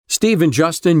Steve and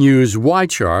Justin use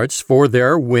YCharts for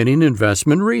their winning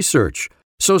investment research.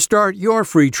 So start your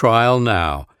free trial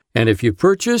now. And if you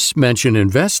purchase, mention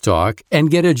InvestTalk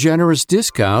and get a generous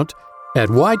discount at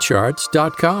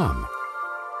YCharts.com.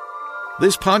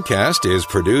 This podcast is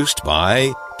produced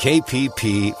by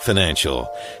KPP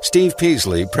Financial. Steve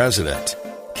Peasley, President.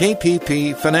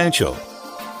 KPP Financial.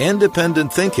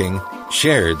 Independent thinking,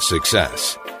 shared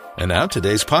success. And now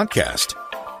today's podcast.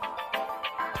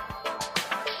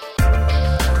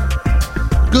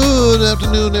 Good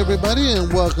afternoon, everybody,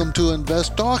 and welcome to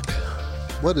Invest Talk.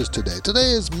 What is today?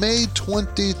 Today is May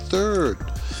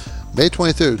 23rd. May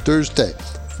 23rd, Thursday.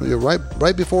 You're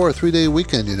right before a 3-day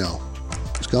weekend, you know.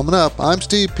 It's coming up. I'm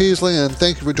Steve Peasley, and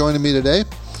thank you for joining me today.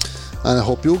 And I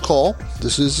hope you'll call.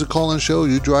 This is a call-in show.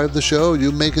 You drive the show.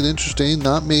 You make it interesting,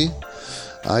 not me.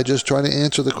 I just try to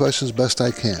answer the questions best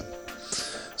I can.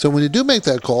 So when you do make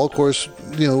that call, of course,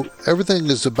 you know, everything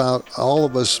is about all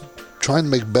of us trying to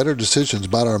make better decisions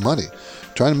about our money,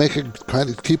 trying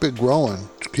to keep it growing,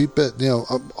 keep it, you know,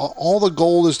 all the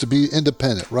goal is to be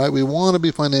independent, right? We want to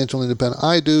be financially independent.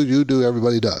 I do, you do,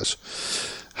 everybody does.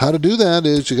 How to do that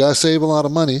is you got to save a lot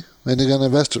of money and you got to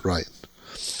invest it right.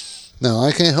 Now,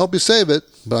 I can't help you save it,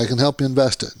 but I can help you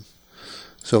invest it.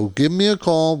 So give me a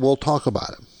call. We'll talk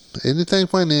about it. Anything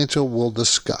financial, we'll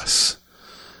discuss.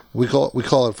 We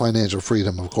call it financial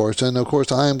freedom, of course. And, of course,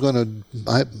 if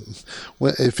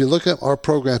you look at our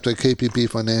programs at KPP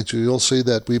Financial, you'll see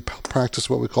that we practice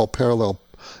what we call parallel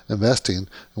investing. And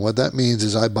what that means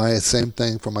is I buy the same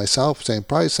thing for myself, same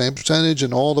price, same percentage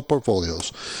in all the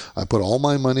portfolios. I put all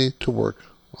my money to work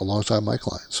alongside my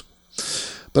clients.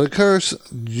 But of course,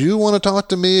 you want to talk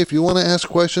to me. If you want to ask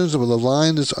questions, the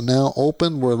line is now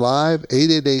open. We're live.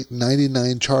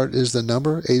 888-99-CHART is the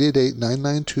number.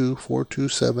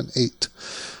 888-992-4278.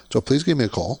 So please give me a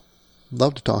call.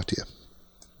 Love to talk to you.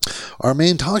 Our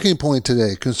main talking point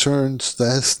today concerns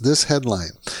this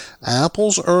headline.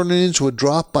 Apple's earnings would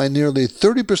drop by nearly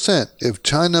 30% if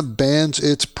China bans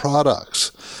its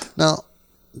products. Now,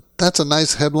 that's a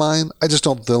nice headline. I just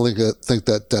don't think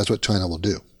that's what China will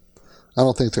do. I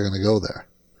don't think they're going to go there.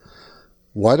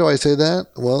 Why do I say that?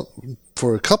 Well,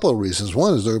 for a couple of reasons.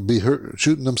 One is they'll be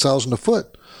shooting themselves in the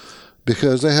foot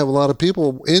because they have a lot of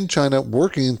people in China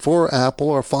working for Apple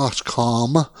or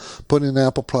Foxconn, putting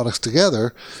Apple products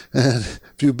together. And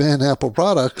if you ban Apple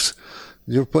products,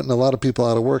 you're putting a lot of people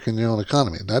out of work in your own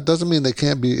economy. That doesn't mean they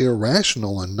can't be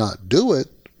irrational and not do it,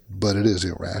 but it is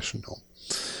irrational.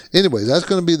 Anyway, that's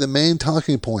going to be the main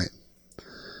talking point.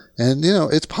 And, you know,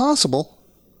 it's possible.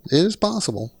 It is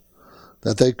possible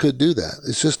that they could do that.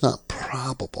 It's just not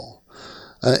probable.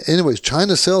 Anyways,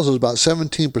 China's sales is about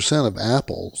 17% of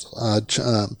Apple's.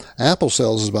 Apple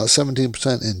sales is about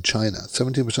 17% in China.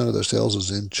 17% of their sales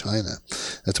is in China.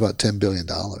 That's about $10 billion.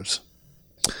 I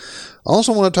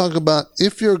also want to talk about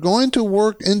if you're going to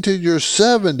work into your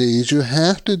 70s, you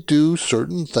have to do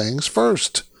certain things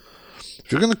first.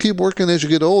 If you're going to keep working as you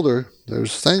get older,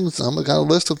 there's things, I've got a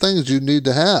list of things you need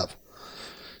to have.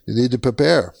 You need to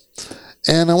prepare.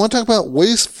 And I want to talk about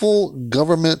wasteful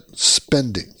government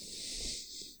spending.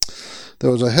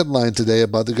 There was a headline today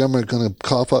about the government going to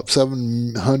cough up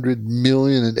 $700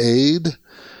 million in aid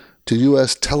to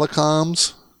U.S.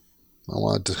 telecoms. I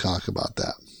wanted to talk about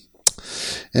that.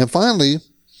 And finally,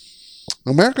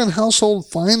 American household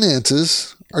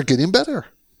finances are getting better.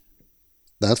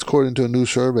 That's according to a new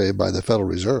survey by the Federal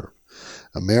Reserve.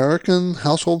 American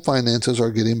household finances are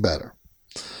getting better.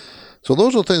 So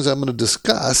those are things I'm going to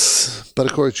discuss, but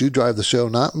of course you drive the show,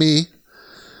 not me.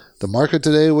 The market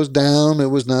today was down. It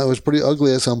was pretty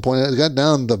ugly at some point. It got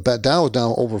down. The Dow was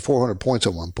down over 400 points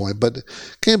at one point, but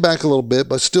came back a little bit,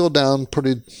 but still down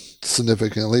pretty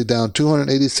significantly. Down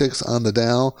 286 on the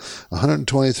Dow,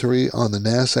 123 on the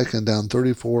Nasdaq, and down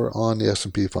 34 on the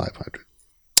S&P 500.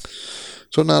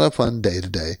 So not a fun day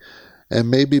today. And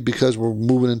maybe because we're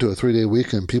moving into a 3-day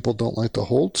weekend, people don't like to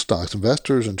hold stocks.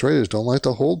 Investors and traders don't like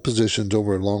to hold positions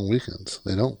over long weekends.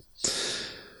 They don't.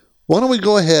 Why don't we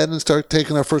go ahead and start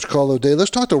taking our first call of the day?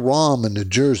 Let's talk to Ram in New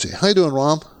Jersey. How you doing,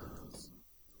 Ram?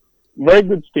 Very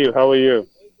good, Steve. How are you?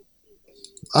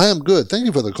 I am good. Thank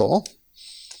you for the call.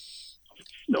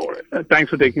 No worries. Thanks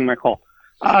for taking my call.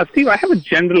 Steve, I have a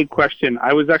general question.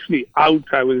 I was actually out.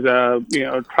 I was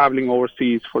traveling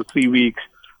overseas for 3 weeks.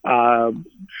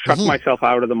 Shut myself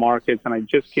out of the markets, and I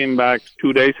just came back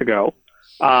 2 days ago,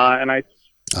 and I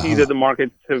see that the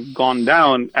markets have gone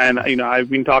down. And I've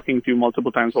been talking to you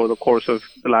multiple times over the course of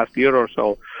the last year or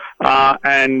so,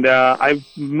 and I've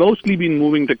mostly been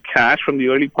moving to cash from the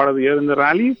early part of the year in the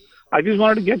rally. I just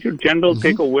wanted to get your general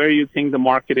take of where you think the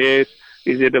market is,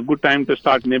 Is it a good time to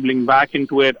start nibbling back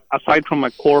into it? Aside from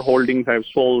my core holdings, I've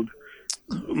sold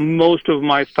most of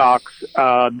my stocks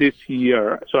this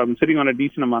year, so I'm sitting on a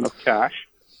decent amount of cash.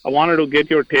 I wanted to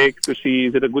get your take to see,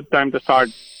 is it a good time to start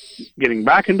getting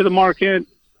back into the market,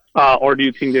 or do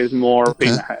you think there's more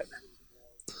pain ahead?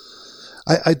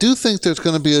 I do think there's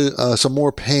going to be some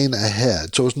more pain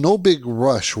ahead. So it's no big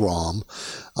rush, Ram.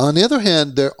 On the other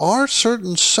hand, there are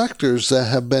certain sectors that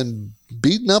have been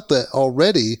beaten up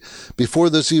already before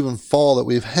this even fall that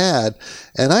we've had.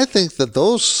 And I think that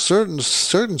those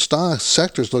certain stock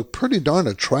sectors look pretty darn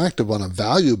attractive on a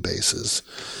value basis.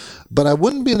 But I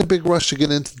wouldn't be in a big rush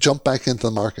to jump back into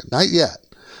the market. Not yet.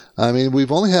 I mean,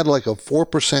 we've only had like a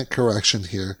 4% correction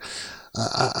here.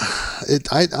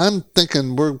 I'm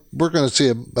thinking we're going to see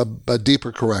a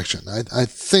deeper correction. I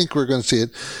think we're going to see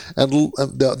it. And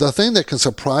the thing that can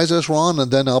surprise us, Ron,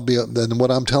 and then what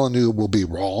I'm telling you will be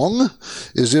wrong,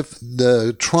 is if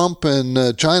the Trump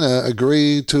and China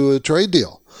agree to a trade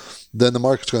deal, then the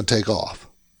market's going to take off.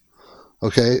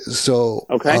 Okay, so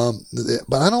but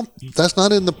that's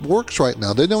not in the works right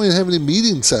now. They don't even have any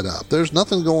meetings set up. There's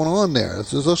nothing going on there.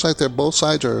 It looks like both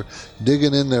sides are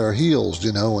digging in their heels,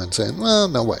 and saying, well,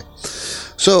 no way.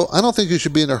 So I don't think you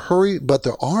should be in a hurry, but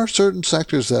there are certain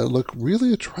sectors that look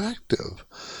really attractive,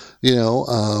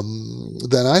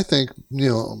 that I think,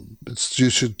 you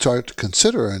should start to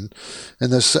consider. And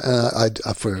this,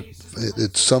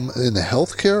 it's some in the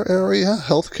healthcare area,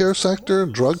 healthcare sector,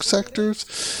 drug sectors.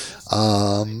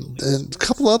 And a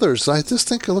couple others, I just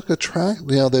think look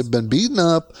attractive. They've been beaten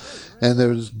up, and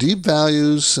there's deep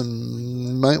values, and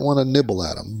you might want to nibble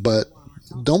at them. But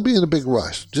don't be in a big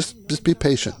rush. Just be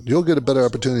patient. You'll get a better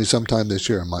opportunity sometime this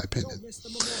year, in my opinion.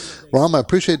 Ram, I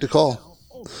appreciate the call.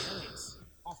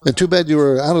 And too bad you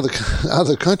were out of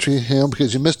the country,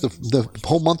 because you missed the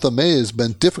whole month of May has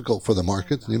been difficult for the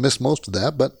market. You missed most of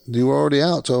that, but you were already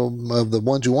out. So of the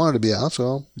ones you wanted to be out,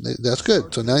 so that's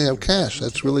good. So now you have cash.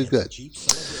 That's really good.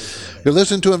 You're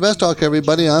listening to Invest Talk,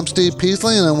 everybody. I'm Steve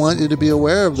Peasley, and I want you to be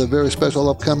aware of the very special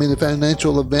upcoming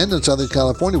financial event in Southern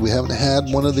California. We haven't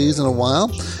had one of these in a while.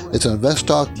 It's an Invest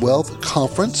Talk Wealth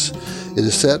Conference. It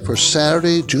is set for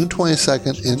Saturday, June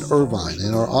 22nd in Irvine,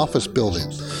 in our office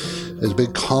building. There's a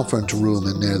big conference room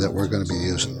in there that we're going to be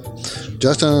using.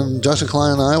 Justin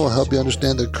Klein and I will help you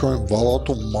understand the current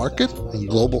volatile market and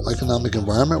global economic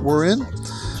environment we're in.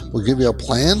 We'll give you a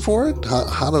plan for it,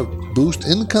 how to boost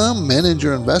income, manage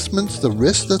your investments, the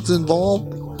risk that's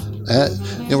involved.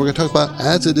 We're going to talk about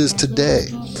as it is today.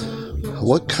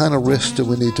 What kind of risk do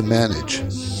we need to manage?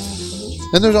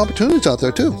 And there's opportunities out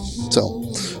there too. So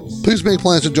please make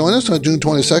plans to join us on June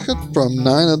 22nd from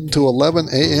 9 to 11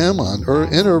 a.m. in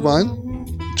Irvine,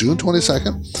 June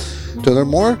 22nd. To learn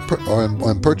more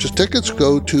and purchase tickets,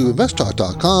 go to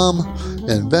investtalk.com,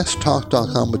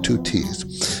 investtalk.com with 2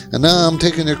 T's. And now I'm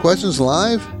taking your questions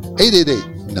live,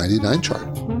 888-99-CHART.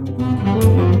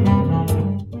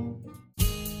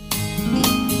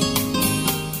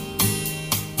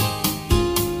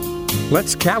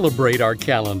 Let's calibrate our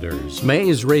calendars. May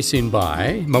is racing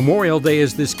by, Memorial Day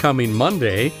is this coming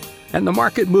Monday, and the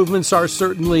market movements are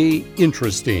certainly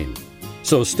interesting.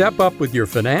 So step up with your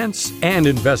finance and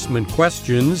investment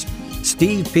questions.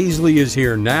 Steve Peasley is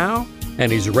here now,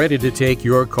 and he's ready to take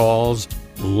your calls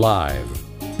live.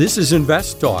 This is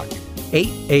Invest Talk,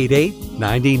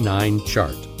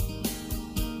 888-99-CHART.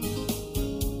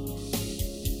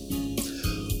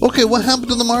 Okay, what happened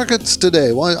to the markets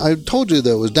today? Well, I told you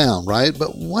that it was down, right?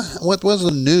 But what was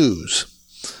the news?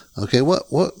 Okay,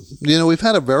 we've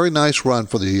had a very nice run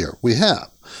for the year. We have.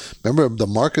 Remember, the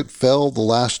market fell the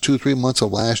last 2-3 months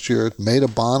of last year. It made a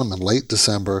bottom in late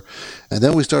December, and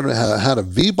then we had a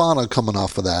V bottom coming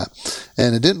off of that,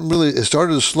 and it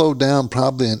started to slow down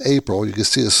probably in April. You can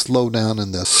see a slowdown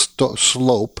in the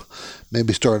slope,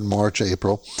 maybe starting March,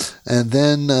 April, and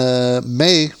then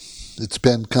May. It's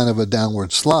been kind of a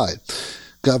downward slide.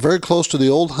 Got very close to the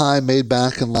old high made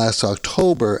back in last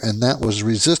October, and that was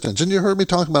resistance. And you heard me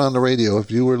talk about it on the radio.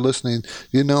 If you were listening,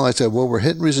 I said, well, we're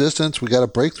hitting resistance. We got to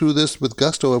break through this with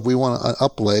gusto if we want an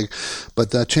up leg,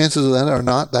 but the chances of that are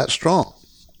not that strong.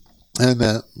 And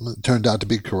that turned out to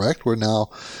be correct. We're now,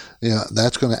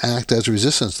 that's going to act as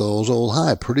resistance, those old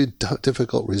high. Pretty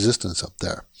difficult resistance up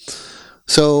there.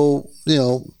 So,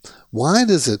 why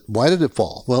did it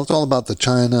fall? Well, it's all about the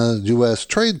China-U.S.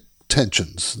 trade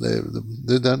tensions.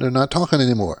 They're not talking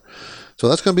anymore. So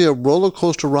that's going to be a roller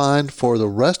coaster ride for the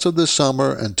rest of this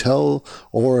summer until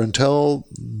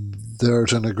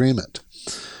there's an agreement.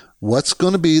 What's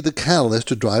going to be the catalyst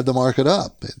to drive the market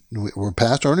up? We're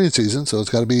past earnings season, so it's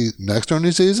got to be next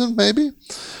earnings season, maybe?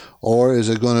 Or is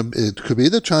it could be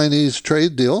the Chinese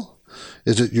trade deal.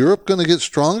 Is it Europe going to get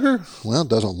stronger? Well, it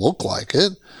doesn't look like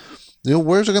it.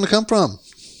 Where's it going to come from?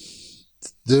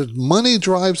 The money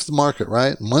drives the market,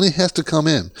 right? Money has to come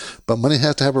in, but money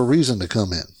has to have a reason to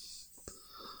come in.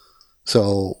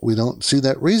 So we don't see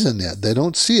that reason yet. They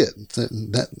don't see it.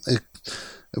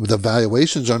 The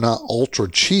valuations are not ultra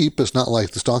cheap. It's not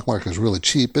like the stock market is really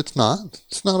cheap. It's not.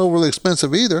 It's not overly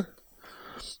expensive either.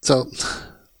 So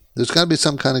there's got to be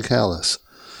some kind of catalyst.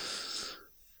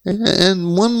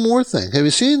 And one more thing. Have you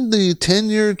seen the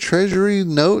 10-year Treasury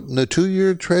note and the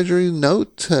 2-year Treasury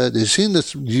note? Have you seen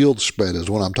this yield spread is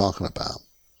what I'm talking about.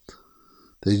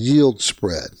 The yield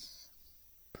spread.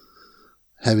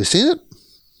 Have you seen it?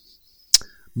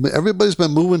 Everybody's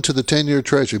been moving to the 10-year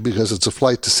Treasury because it's a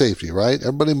flight to safety, right?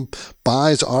 Everybody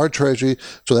buys our Treasury,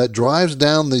 so that drives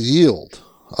down the yield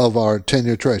of our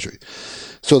 10-year Treasury.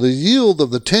 So the yield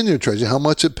of the 10-year Treasury, how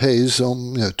much it pays,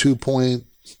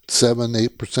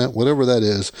 2.78%, whatever that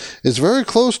is very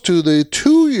close to the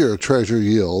 2-year Treasury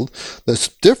yield. The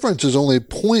difference is only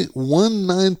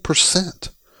 0.19%.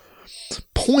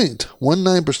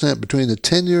 0.19% between the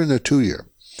 10-year and the 2-year.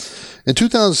 In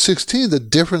 2016, the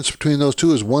difference between those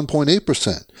two is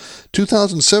 1.8%.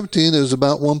 2017 is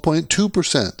about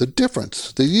 1.2%. The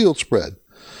difference, the yield spread.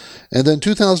 And then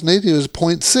 2018 is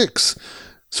 0.6%.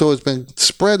 So it's been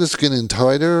spread is getting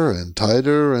tighter and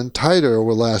tighter and tighter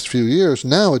over the last few years.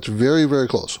 Now it's very, very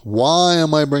close. Why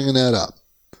am I bringing that up?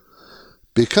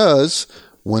 Because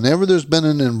whenever there's been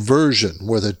an inversion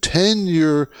where the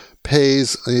 10-year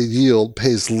yield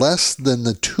pays less than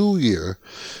the 2-year,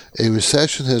 a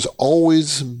recession has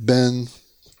always been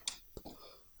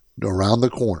around the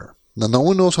corner. Now, no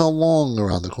one knows how long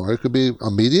around the corner. It could be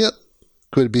immediate,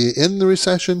 could be in the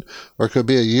recession, or it could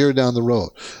be a year down the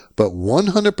road. But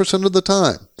 100% of the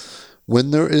time,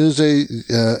 when there is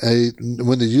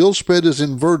when the yield spread is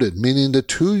inverted, meaning the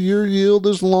 2-year yield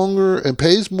is longer and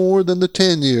pays more than the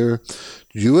 10-year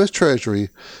U.S. Treasury,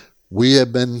 we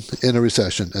have been in a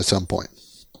recession at some point.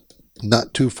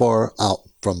 Not too far out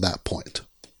from that point.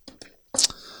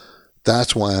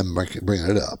 That's why I'm bringing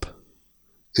it up.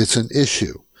 It's an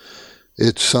issue.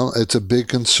 It's a big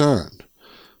concern.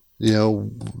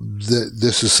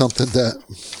 This is something that,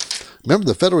 remember,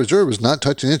 the Federal Reserve is not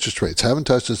touching interest rates. Haven't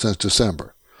touched it since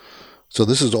December. So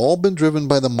this has all been driven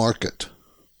by the market.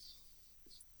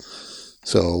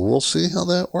 So we'll see how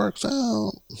that works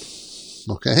out.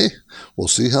 Okay? We'll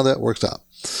see how that works out.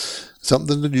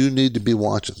 Something that you need to be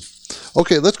watching.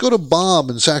 Okay, let's go to Bob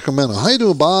in Sacramento. How you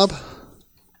doing, Bob?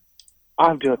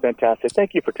 I'm doing fantastic.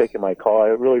 Thank you for taking my call. I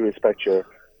really respect your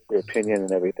opinion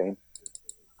and everything.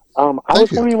 I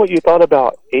was wondering what you thought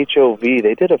about HOV.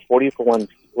 They did a 40-for-1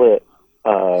 split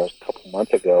a couple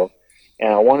months ago,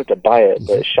 and I wanted to buy it,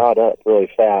 but it shot up really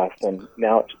fast, and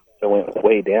now it went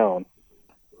way down.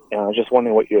 And I was just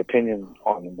wondering what your opinion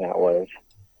on that was.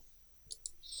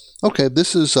 Okay,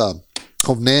 this is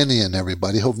Hovnanian,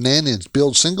 everybody. Hovnanians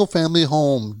build single-family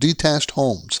detached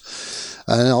homes,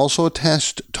 and also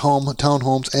attached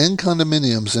townhomes and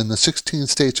condominiums in the 16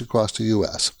 states across the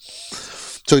U.S.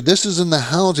 So this is in the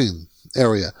housing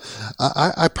area.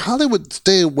 I probably would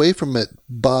stay away from it,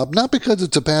 Bob, not because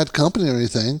it's a bad company or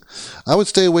anything. I would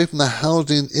stay away from the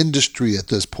housing industry at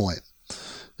this point.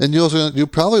 And you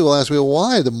probably will ask me, well,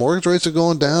 why? The mortgage rates are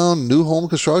going down, new home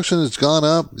construction has gone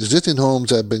up, existing homes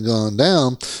have been going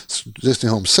down, existing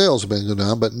home sales have been going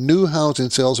down, but new housing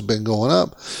sales have been going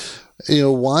up.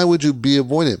 Why would you be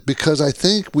avoiding it? Because I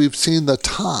think we've seen the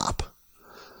top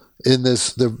in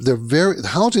this.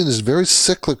 Housing is very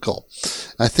cyclical.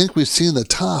 I think we've seen the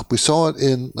top. We saw it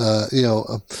in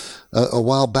a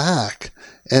while back,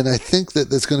 and I think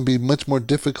that it's going to be much more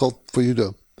difficult for you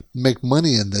to make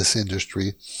money in this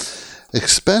industry,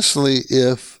 especially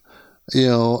if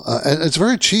and it's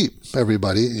very cheap.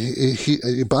 Everybody,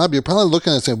 Bob, you're probably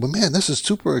looking at it and saying, "Well, man, this is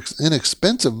super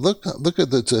inexpensive. Look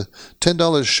at it's a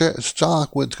 $10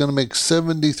 stock. It's going to make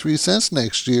 73 cents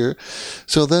next year,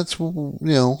 so that's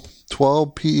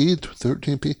 12 PE,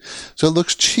 13 PE. So it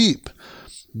looks cheap.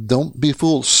 Don't be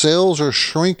fooled. Sales are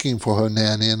shrinking for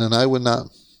Hovnanian, and I would not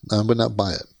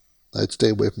buy it. I'd stay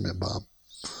away from it, Bob.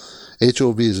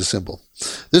 HOV is a symbol.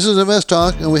 This is Invest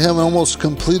Talk, and we have almost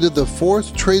completed the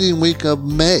 4th trading week of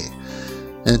May.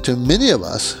 And to many of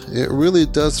us, it really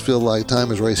does feel like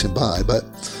time is racing by. But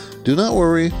do not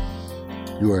worry.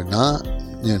 You're not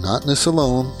in this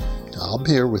alone. I'm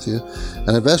here with you.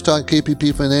 And Invest Talk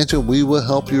KPP Financial, we will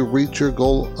help you reach your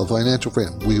goal of financial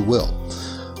freedom. We will.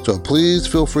 So please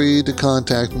feel free to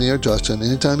contact me or Justin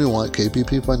anytime you want.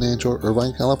 KPP Financial,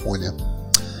 Irvine, California.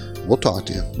 We'll talk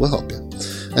to you. We'll help you.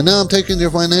 And now I'm taking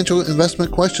your financial investment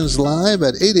questions live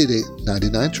at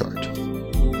 888-99-CHART.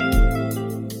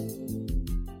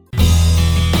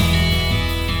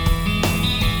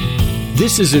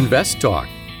 This is Invest Talk,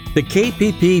 the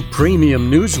KPP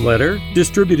Premium newsletter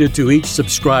distributed to each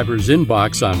subscriber's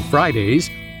inbox on Fridays,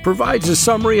 provides a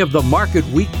summary of the market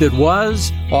week that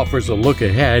was, offers a look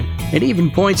ahead, and even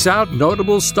points out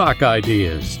notable stock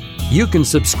ideas. You can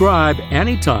subscribe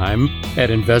anytime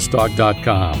at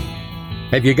investtalk.com.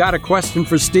 Have you got a question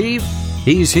for Steve?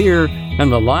 He's here,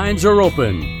 and the lines are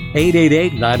open.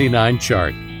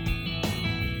 888-99-CHART.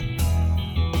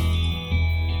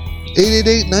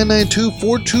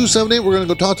 888-992-4278. We're going to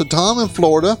go talk to Tom in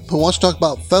Florida, who wants to talk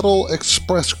about Federal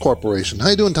Express Corporation. How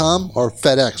you doing, Tom? Or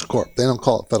FedEx Corp. They don't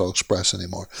call it Federal Express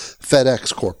anymore.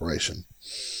 FedEx Corporation.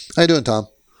 How you doing, Tom?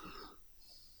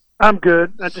 I'm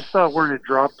good. I just saw where it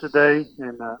dropped today,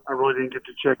 and I really didn't get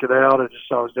to check it out. I just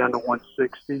saw it was down to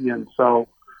 160, and so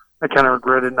I kind of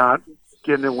regretted not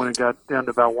getting it when it got down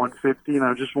to about 150, and I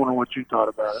was just wondering what you thought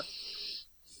about it.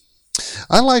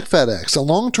 I like FedEx.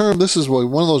 Long term, this is one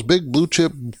of those big blue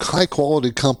chip, high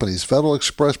quality companies. Federal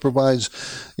Express provides,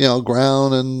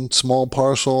 ground and small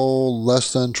parcel,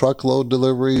 less than truckload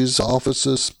deliveries,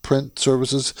 offices, print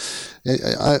services.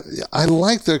 I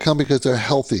like their company because they're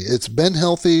healthy. It's been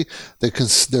healthy. They're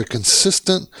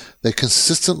consistent. They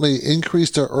consistently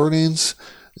increase their earnings.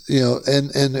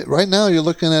 And right now you're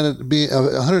looking at it being a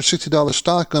 $160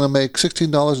 stock going to make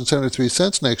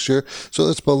 $16.73 next year. So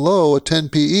that's below a 10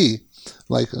 PE,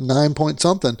 like 9 point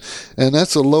something. And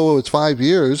that's the low of its 5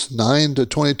 years. 9 to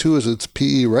 22 is its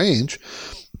PE range.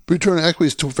 Return on equity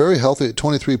is very healthy at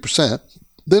 23%.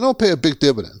 They don't pay a big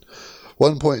dividend,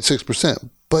 1.6%.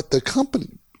 But the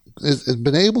company has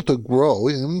been able to grow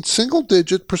in single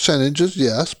digit percentages,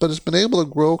 yes, but it's been able to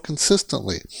grow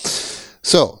consistently.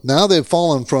 So now they've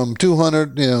fallen from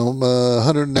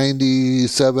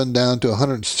 197 down to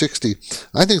 160.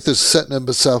 I think this is setting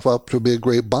itself up to be a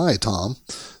great buy, Tom.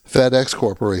 FedEx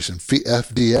Corporation,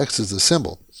 FDX is the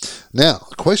symbol. Now,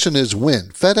 the question is when.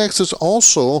 FedEx is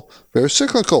also very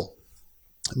cyclical,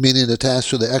 meaning attached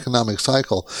to the economic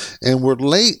cycle. And we're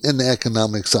late in the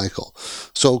economic cycle.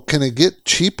 So can it get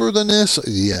cheaper than this?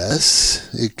 Yes,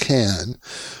 it can.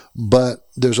 But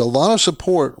there's a lot of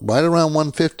support right around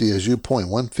 150, as you point,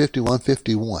 150,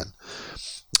 151.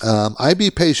 I'd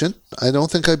be patient. I don't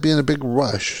think I'd be in a big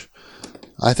rush.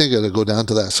 I think it'll go down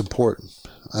to that support.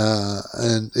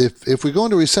 And if we go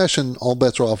into recession, all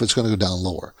bets are off. It's going to go down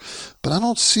lower. But I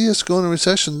don't see us going into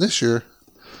recession this year.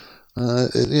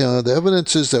 The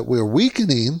evidence is that we're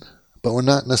weakening, but we're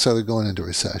not necessarily going into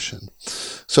recession.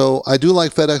 So I do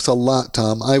like FedEx a lot,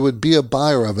 Tom. I would be a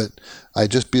buyer of it.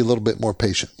 I'd just be a little bit more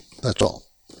patient. That's all.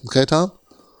 Okay, Tom?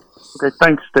 Okay,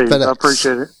 thanks, Steve. FedEx. I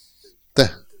appreciate it.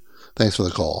 Thanks for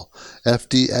the call.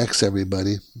 FDX,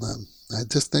 everybody. I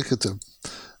just think it's a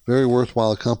very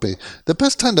worthwhile company. The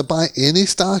best time to buy any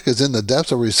stock is in the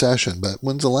depths of recession, but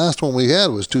when's the last one we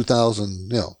had was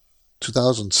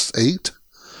 2008?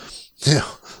 Yeah,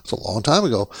 it's a long time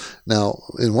ago. Now,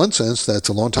 in one sense, that's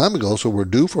a long time ago, so we're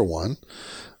due for one.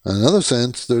 In another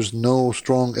sense, there's no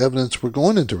strong evidence we're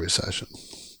going into recession.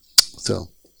 So,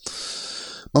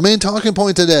 my main talking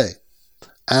point today,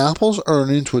 Apple's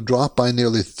earnings would drop by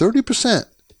nearly 30%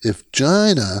 if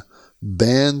China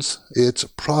bans its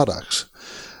products.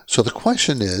 So the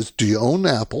question is, do you own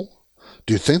Apple?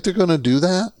 Do you think they're going to do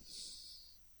that?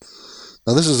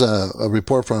 Now, this is a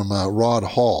report from Rod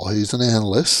Hall. He's an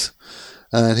analyst,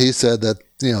 and he said that,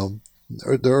 the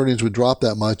earnings would drop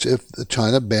that much if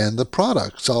China banned the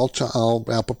products, all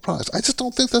Apple products. I just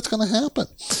don't think that's going to happen.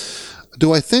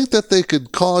 Do I think that they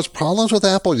could cause problems with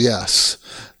Apple? Yes.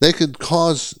 They could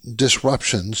cause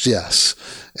disruptions? Yes.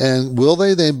 And will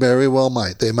they? They very well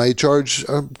might. They might charge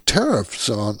tariffs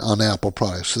on Apple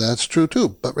products. That's true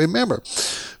too. But remember,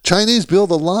 Chinese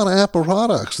build a lot of Apple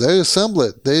products. They assemble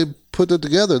it. They put it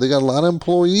together. They got a lot of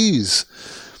employees.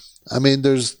 I mean,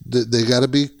 they got to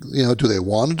be, do they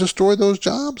want to destroy those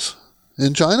jobs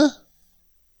in China?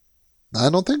 I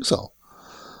don't think so.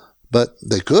 But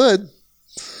they could.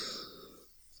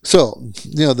 So,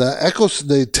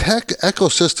 the tech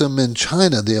ecosystem in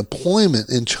China, the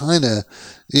employment in China,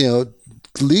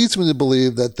 leads me to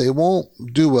believe that they won't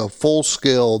do a full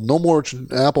scale, no more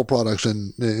Apple products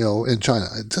in China.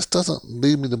 It just doesn't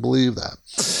lead me to believe that.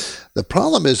 The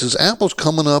problem is Apple's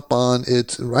coming up on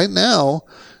its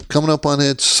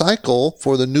cycle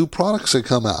for the new products that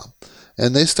come out.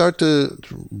 And they start to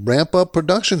ramp up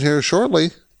production here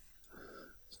shortly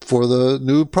for the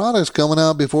new products coming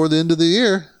out before the end of the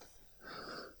year.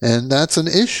 And that's an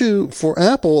issue for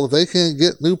Apple if they can't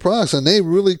get new products, and they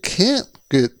really can't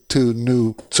get to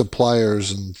new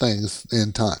suppliers and things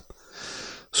in time.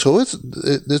 So it's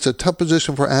a tough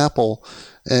position for Apple,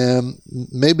 and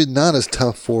maybe not as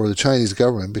tough for the Chinese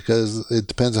government because it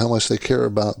depends on how much they care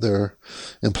about their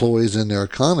employees and their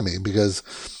economy, because,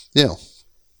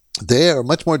 they are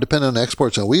much more dependent on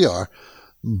exports than we are,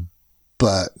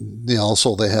 but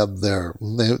also they have they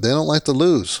don't like to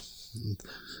lose.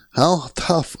 How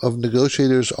tough of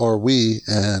negotiators are we,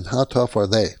 and how tough are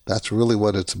they? That's really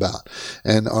what it's about.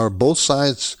 And are both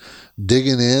sides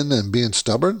digging in and being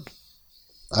stubborn?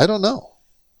 I don't know.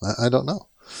 I don't know.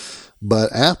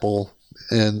 But Apple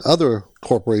and other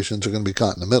corporations are going to be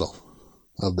caught in the middle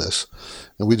of this.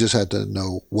 And we just had to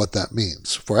know what that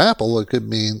means. For Apple, it could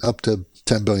mean up to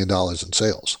 $10 billion in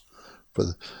sales.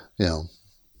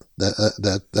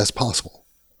 That's possible.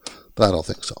 But I don't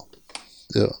think so.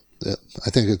 I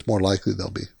think it's more likely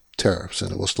there'll be tariffs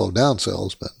and it will slow down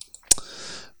sales, but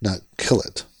not kill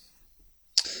it.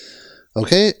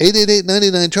 Okay,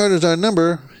 888-99-CHART is our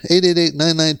number,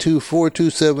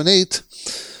 888-992-4278.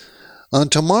 On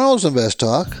tomorrow's Invest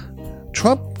Talk,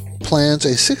 Trump plans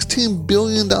a $16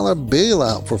 billion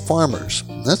bailout for farmers.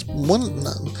 That's one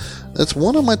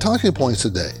of my talking points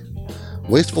today.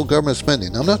 Wasteful government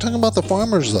spending. I'm not talking about the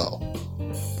farmers, though.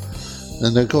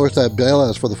 And of course, that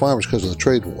bailout is for the farmers because of the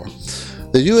trade war.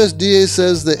 The USDA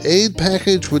says the aid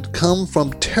package would come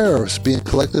from tariffs being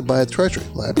collected by the Treasury.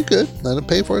 Well, that'd be good. Let it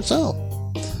pay for itself.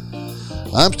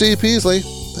 I'm Steve Peasley,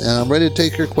 and I'm ready to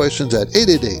take your questions at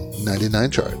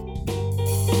 888-99-CHART.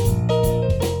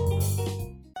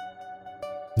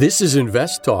 This is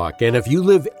Invest Talk, and if you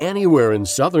live anywhere in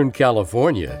Southern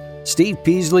California, Steve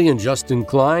Peasley and Justin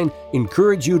Klein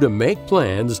encourage you to make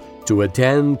plans to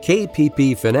attend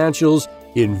KPP Financial's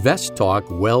Invest Talk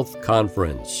Wealth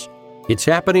Conference. It's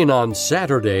happening on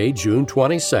Saturday, June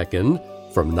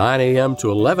 22nd from 9 a.m. to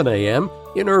 11 a.m.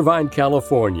 in Irvine,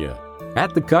 California.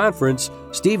 At the conference,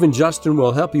 Steve and Justin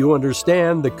will help you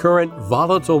understand the current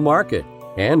volatile market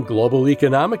and global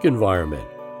economic environment.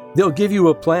 They'll give you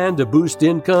a plan to boost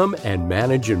income and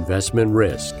manage investment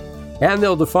risk. And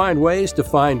they'll define ways to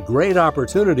find great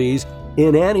opportunities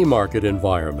in any market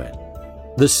environment.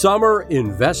 The Summer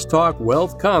Invest Talk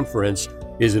Wealth Conference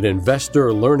is an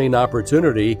investor learning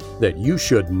opportunity that you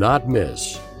should not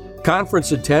miss.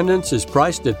 Conference attendance is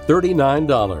priced at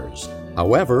 $39.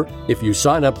 However, if you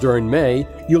sign up during May,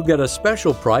 you'll get a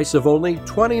special price of only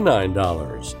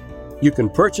 $29. You can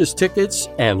purchase tickets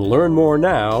and learn more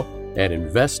now at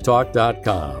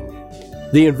investtalk.com.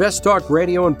 The Invest Talk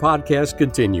radio and podcast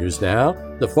continues now.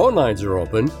 The phone lines are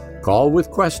open. Call with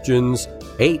questions,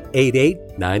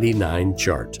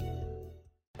 888-99-CHART.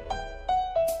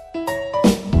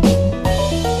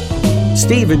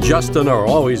 Steve and Justin are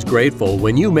always grateful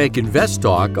when you make Invest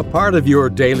Talk a part of your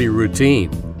daily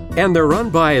routine. And their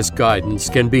unbiased guidance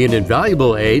can be an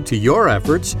invaluable aid to your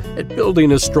efforts at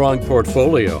building a strong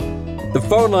portfolio. The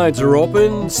phone lines are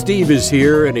open. Steve is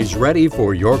here and he's ready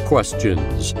for your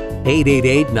questions.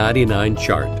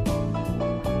 888-99-CHART.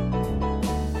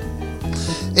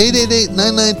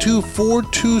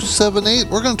 888-992-4278.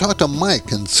 We're going to talk to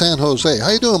Mike in San Jose.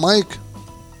 How you doing, Mike?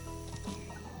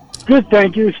 Good,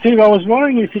 thank you. Steve, I was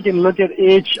wondering if you can look at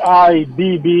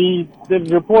HIBB. They're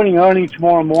reporting earnings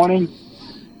tomorrow morning,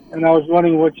 and I was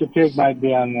wondering what your pick might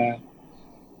be on that.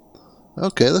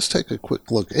 Okay, let's take a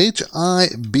quick look.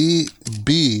 HIBB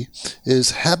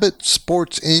is Habit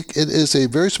Sports, Inc. It is a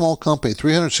very small company,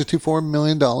 $364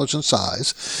 million in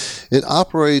size. It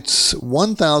operates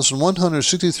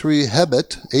 1,163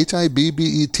 Habit,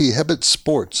 H-I-B-B-E-T, Habit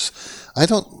Sports. I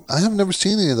have never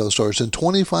seen any of those stores in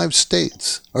 25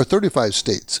 states, or 35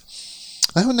 states.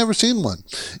 I have never seen one.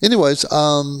 Anyways,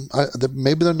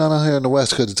 maybe they're not out here in the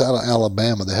West because it's out of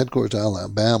Alabama. The headquarters is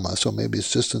Alabama, so maybe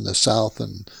it's just in the South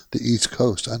and the East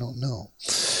Coast. I don't know.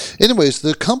 Anyways,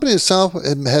 the company itself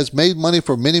has made money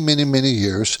for many, many, many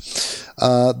years.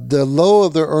 The low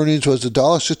of their earnings was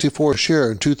 $1.64 a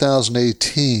share in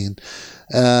 2018.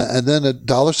 And then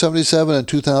 $1.77 in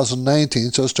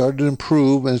 2019, so it started to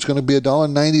improve, and it's going to be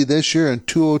 $1.90 this year and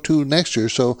 $2.02 next year.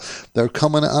 So they're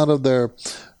coming out of their,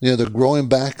 they're growing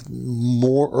back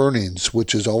more earnings,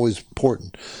 which is always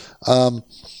important.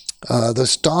 The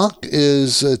stock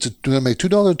it's going to make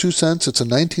 $2.02. It's a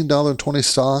 $19.20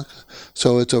 stock,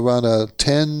 so it's around a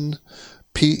 10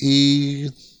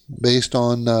 PE based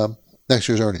on next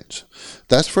year's earnings.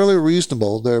 That's fairly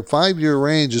reasonable. Their 5-year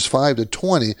range is 5 to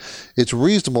 20. It's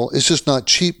reasonable. It's just not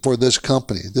cheap for this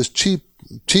company. This cheap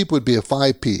would be a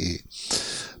 5 PE,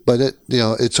 but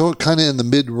it's kind of in the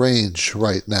mid range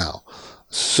right now.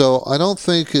 So I don't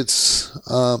think it's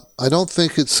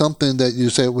something that you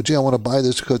say, well, gee, I want to buy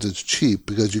this because it's cheap,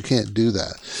 because you can't do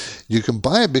that. You can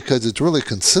buy it because it's really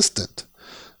consistent.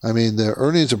 I mean, their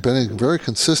earnings have been very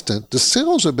consistent. The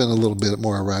sales have been a little bit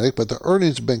more erratic, but the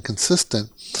earnings have been consistent.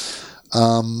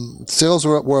 Sales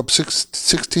were up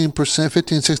 16%,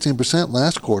 16%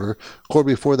 last quarter. Quarter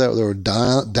before that, they were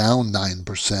down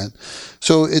 9%.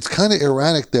 So it's kind of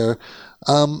erratic there.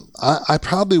 I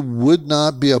probably would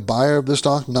not be a buyer of this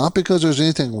stock, not because there's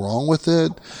anything wrong with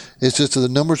it. It's just that the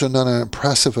numbers are not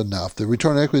impressive enough. The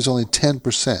return on equity is only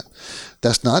 10%.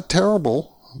 That's not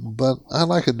terrible, but I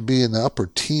like it to be in the upper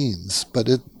teens. But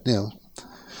they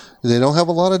don't have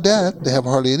a lot of debt. They have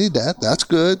hardly any debt. That's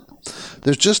good.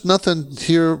 There's just nothing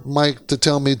here, Mike, to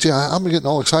tell me, gee, I'm getting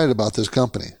all excited about this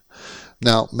company.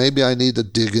 Now, maybe I need to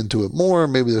dig into it more.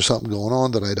 Maybe there's something going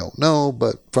on that I don't know.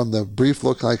 But from the brief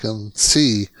look I can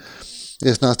see,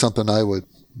 it's not something I would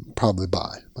probably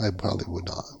buy. I probably would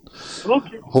not.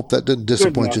 Okay. Hope that didn't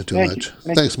disappoint you too much.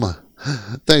 Thanks, Mike.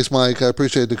 Thanks, Mike. I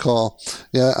appreciate the call.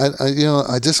 Yeah,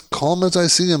 I just call them as I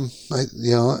see them.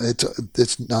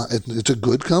 It's a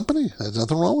good company. There's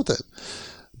nothing wrong with it.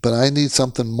 But I need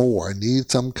something more. I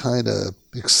need some kind of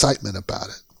excitement about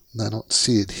it. And I don't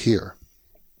see it here.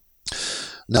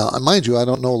 Now, mind you, I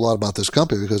don't know a lot about this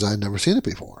company because I've never seen it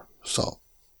before. So,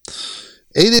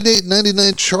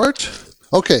 888-99 chart.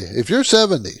 Okay, if you're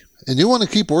 70 and you want to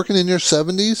keep working in your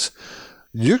 70s,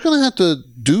 you're going to have to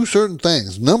do certain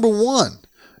things. Number one,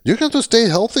 you're going to have to stay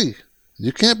healthy.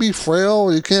 You can't be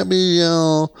frail. You can't be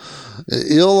ill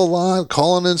a lot,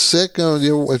 calling in sick.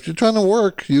 If you're trying to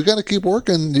work, you got to keep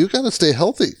working. You got to stay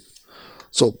healthy.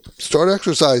 So start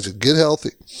exercising. Get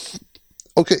healthy.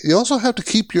 Okay, you also have to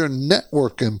keep your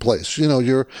network in place,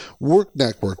 your work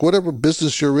network, whatever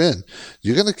business you're in.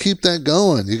 You're going to keep that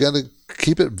going. You got to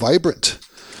keep it vibrant.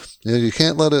 You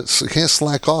can't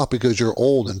slack off because you're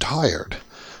old and tired.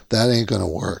 That ain't going to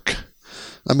work.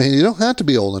 I mean, you don't have to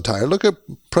be old and tired. Look at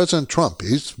President Trump.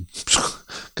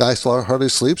 Guy hardly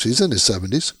sleeps. He's in his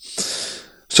 70s.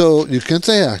 So you can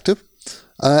stay active.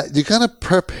 You got to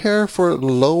prepare for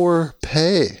lower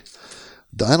pay.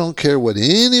 I don't care what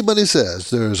anybody says.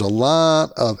 There's a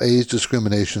lot of age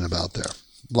discrimination about there.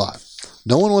 A lot.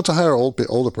 No one wants to hire an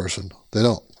older person. They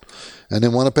don't. And they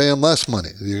want to pay them less money.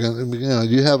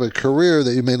 You have a career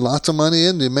that you made lots of money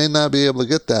in. You may not be able to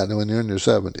get that when you're in your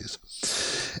 70s.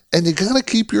 And you got to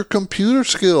keep your computer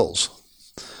skills.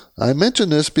 I mention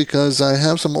this because I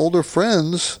have some older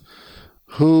friends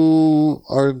who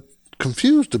are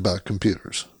confused about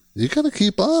computers. You got to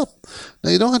keep up. Now,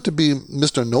 you don't have to be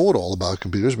Mr. Know-it-all about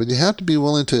computers, but you have to be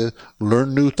willing to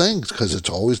learn new things because it's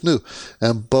always new.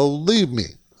 And believe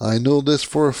me, I know this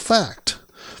for a fact.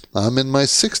 I'm in my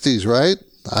 60s, right?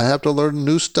 I have to learn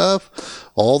new stuff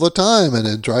all the time, and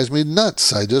it drives me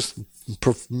nuts. I just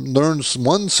learn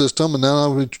one system, and then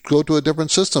I go to a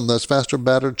different system that's faster,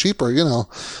 better, cheaper, and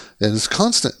it's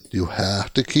constant. You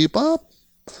have to keep up.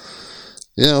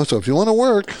 So if you want to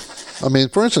work,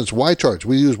 for instance, YCharts.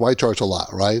 We use YCharts a lot,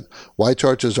 right?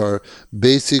 YCharts is our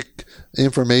basic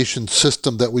information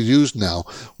system that we use now.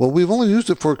 Well, we've only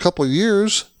used it for a couple of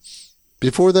years.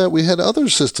 Before that, we had other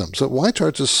systems. So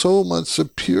YCharts is so much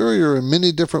superior in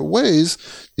many different ways,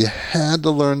 you had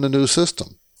to learn the new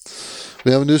system.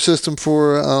 We have a new system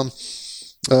for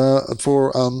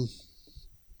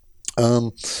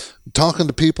talking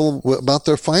to people about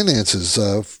their finances.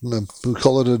 We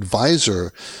call it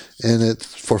Advisor, and it's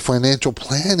for financial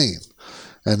planning.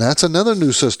 And that's another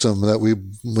new system that we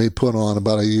put on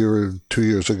about a year or 2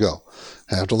 years ago.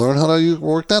 Have to learn how to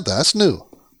work that. That's new.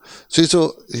 See,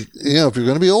 so, if you're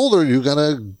going to be older, you got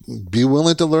to be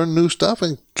willing to learn new stuff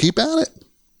and keep at it.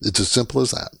 It's as simple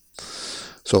as that.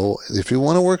 So if you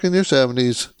want to work in your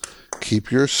 70s,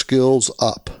 keep your skills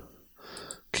up.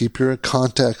 Keep your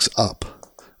contacts up.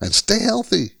 And stay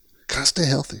healthy. Got to stay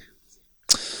healthy.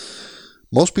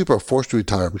 Most people are forced to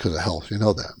retire because of health. You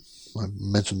know that. I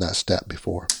mentioned that stat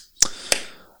before.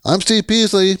 I'm Steve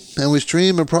Peasley, and we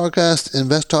stream and broadcast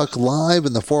Invest Talk live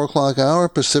in the 4 o'clock hour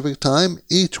Pacific time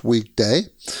each weekday.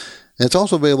 And it's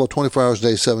also available 24 hours a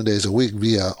day, 7 days a week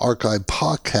via archived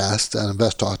podcast at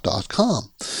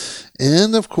investtalk.com.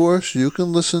 And, of course, you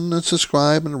can listen and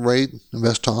subscribe and rate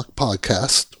Invest Talk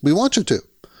podcast. We want you to.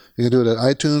 You can do it at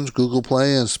iTunes, Google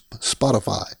Play, and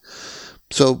Spotify.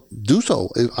 So do so.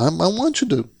 I want you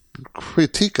to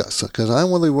critique us because I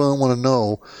really want to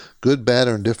know good, bad,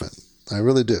 or indifferent. I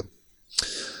really do.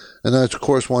 And I, of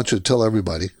course, want you to tell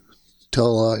everybody.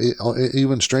 Tell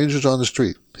even strangers on the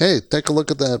street. Hey, take a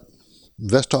look at that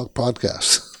Invest Talk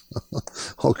podcast.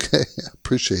 Okay, I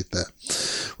appreciate that.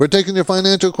 We're taking your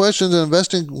financial questions and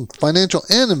investing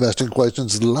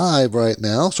questions live right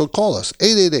now. So call us,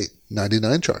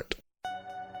 888-99-CHART.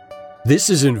 This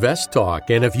is Invest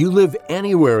Talk, and if you live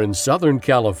anywhere in Southern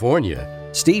California,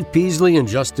 Steve Peasley and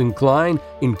Justin Klein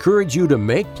encourage you to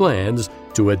make plans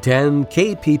to attend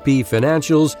KPP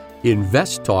Financial's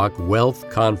Invest Talk Wealth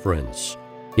Conference.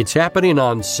 It's happening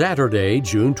on Saturday,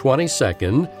 June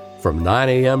 22nd from 9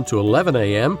 a.m. to 11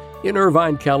 a.m. in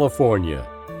Irvine, California.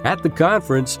 At the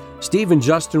conference, Steve and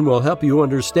Justin will help you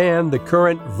understand the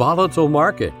current volatile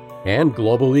market and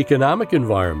global economic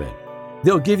environment.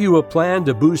 They'll give you a plan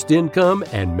to boost income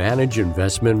and manage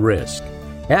investment risk.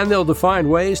 And they'll define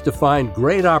ways to find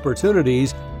great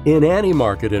opportunities in any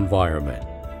market environment.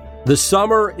 The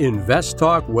Summer Invest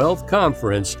Talk Wealth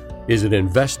Conference is an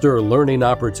investor learning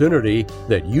opportunity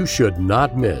that you should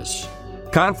not miss.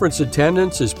 Conference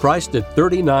attendance is priced at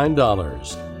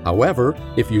 $39. However,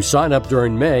 if you sign up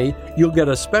during May, you'll get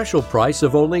a special price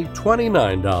of only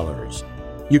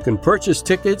 $29. You can purchase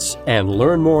tickets and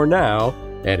learn more now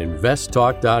at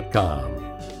investtalk.com.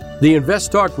 The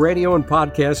Invest Talk radio and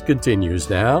podcast continues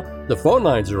now. The phone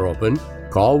lines are open.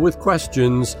 Call with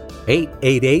questions,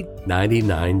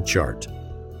 888-99-CHART.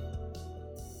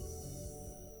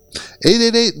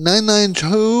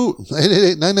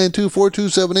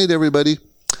 888-992-4278, everybody.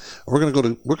 We're gonna go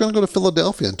to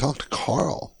Philadelphia and talk to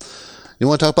Carl. You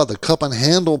want to talk about the cup and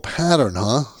handle pattern,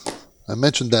 huh? I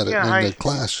mentioned that in the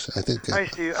class, I think. Hi,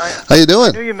 Steve. How you doing?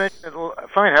 I knew you mentioned it.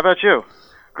 Fine. How about you?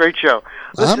 Great show.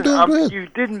 Listen, I'm doing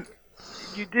good.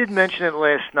 You did mention it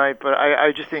last night, but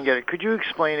I just didn't get it. Could you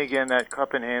explain again that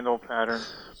cup and handle pattern?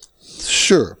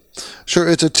 Sure.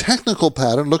 It's a technical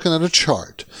pattern looking at a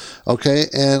chart. Okay,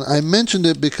 and I mentioned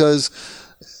it because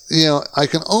I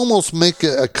can almost make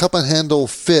a cup and handle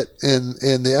fit in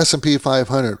the S&P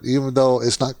 500, even though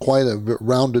it's not quite a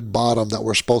rounded bottom that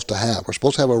we're supposed to have. We're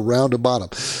supposed to have a rounded bottom.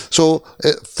 So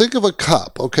think of a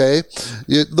cup, okay?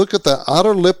 You look at the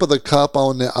outer lip of the cup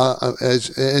and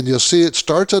you'll see it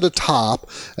starts at the top,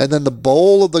 and then the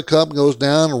bowl of the cup goes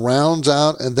down, rounds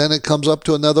out, and then it comes up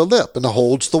to another lip and it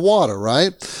holds the water,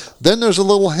 right? Then there's a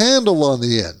little handle on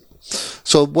the end.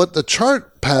 So what the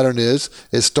chart pattern is,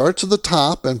 it starts at the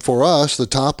top, and for us, the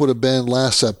top would have been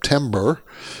last September,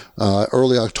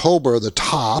 early October, the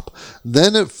top.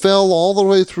 Then it fell all the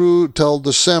way through till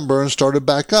December and started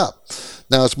back up.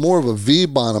 Now, it's more of a V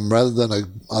bottom rather than a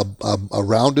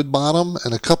rounded bottom,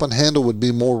 and a cup and handle would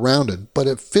be more rounded. But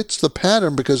it fits the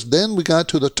pattern because then we got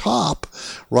to the top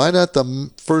right at the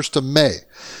 1st of May.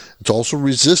 It's also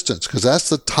resistance because that's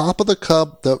the top of the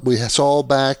cup that we saw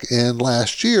back in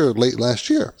late last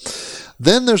year.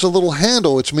 Then there's a little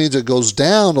handle, which means it goes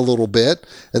down a little bit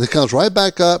and it comes right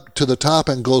back up to the top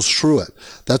and goes through it.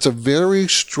 That's a very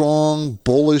strong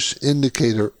bullish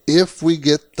indicator if we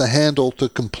get the handle to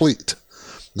complete.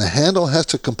 The handle has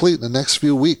to complete in the next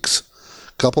few weeks,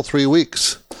 3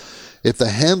 weeks. If the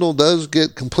handle does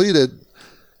get completed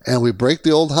and we break the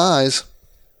old highs,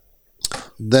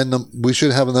 then we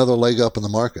should have another leg up in the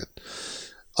market.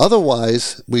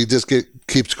 Otherwise, we just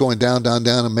keeps going down,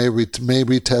 and may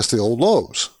retest the old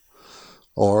lows,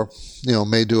 or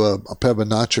may do a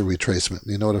Fibonacci retracement.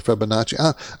 You know what a Fibonacci?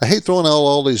 I hate throwing out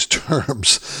all these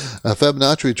terms. A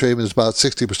Fibonacci retracement is about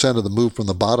 60% of the move from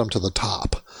the bottom to the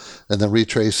top, and then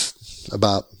retrace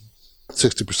about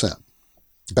 60%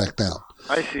 back down.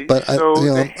 I see. But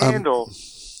the handle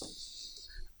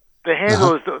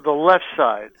is the left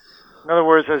side. In other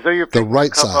words, as though you're picking the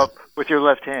cup up with your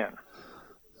left hand.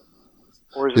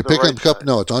 Or is it the right side?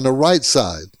 No, it's on the right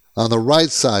side. On the right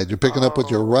side, you're picking up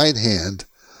with your right hand.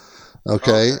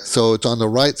 Okay, so it's on the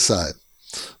right side.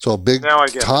 So a big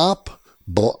top,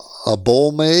 a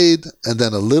bowl made, and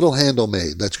then a little handle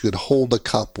made that you could hold the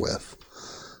cup with.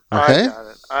 Okay? I got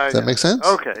it. Does that make sense?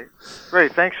 Okay,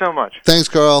 great. Thanks so much. Thanks,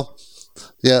 Carl.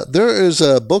 Yeah, there is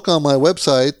a book on my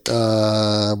website.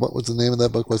 What was the name of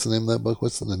that book? What's the name of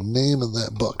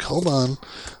that book? Hold on.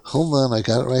 I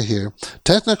got it right here.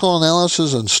 Technical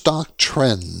Analysis and Stock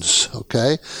Trends.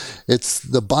 Okay. It's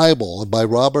the Bible by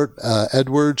Robert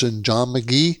Edwards and John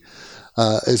McGee.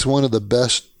 It's one of the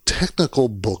best technical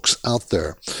books out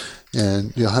there.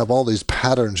 And you'll have all these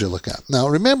patterns you look at.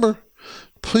 Now,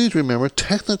 please remember,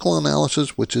 technical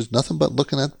analysis, which is nothing but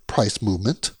looking at price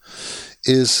movement,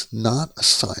 is not a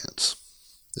science.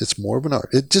 It's more of an art.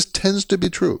 It just tends to be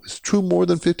true. It's true more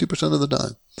than 50% of the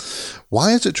time.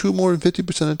 Why is it true more than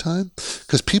 50% of the time?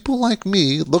 Because people like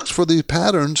me looks for these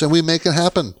patterns and we make it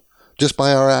happen just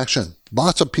by our action.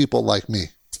 Lots of people like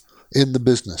me in the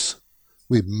business.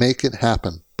 We make it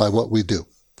happen by what we do.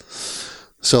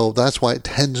 So that's why it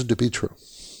tends to be true.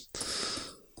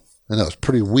 I know it's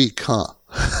pretty weak, huh?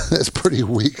 It's pretty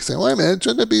weak. Say, wait a minute,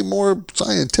 shouldn't it be more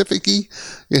scientific-y?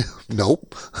 Yeah,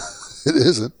 nope. It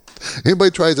isn't. Anybody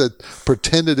tries to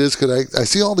pretend it is, because I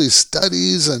see all these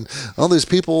studies and all these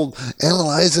people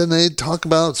analyzing, they talk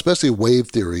about, especially wave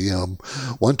theory, 1,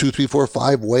 2, 3, 4,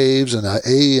 5 waves, and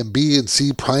A and B and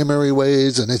C primary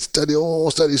waves, and they study,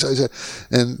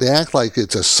 and they act like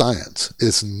it's a science.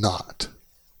 It's not.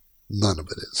 None of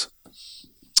it is.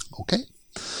 Okay?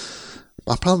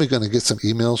 I'm probably going to get some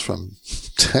emails from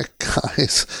tech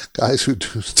guys who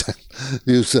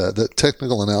use the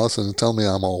technical analysis and tell me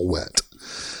I'm all wet.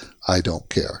 I don't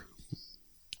care.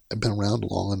 I've been around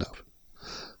long enough.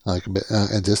 I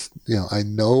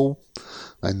know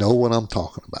what I'm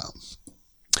talking about.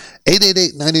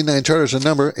 888-99-CHART is the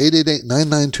number.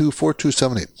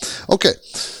 888-992-4278. Okay.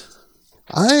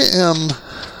 I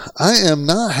am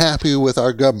not happy with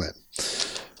our government.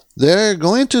 They're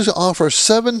going to offer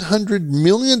 $700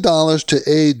 million to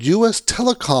aid U.S.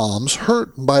 telecoms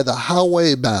hurt by the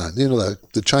Huawei ban.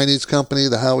 The Chinese company,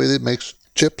 the Huawei that makes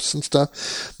chips and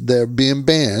stuff. They're being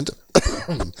banned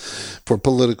for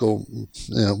political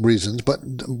reasons. But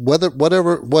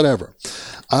whatever.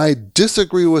 I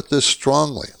disagree with this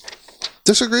strongly.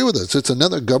 Disagree with this. It's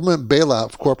another government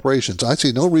bailout for corporations. I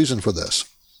see no reason for this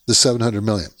 $700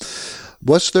 million.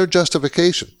 What's their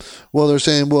justification? Well, they're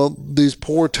saying, these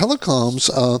poor telecoms,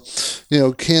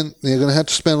 they're going to have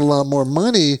to spend a lot more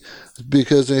money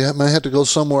because they might have to go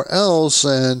somewhere else,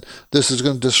 and this is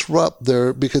going to disrupt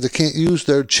because they can't use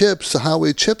their chips, the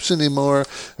Huawei chips anymore,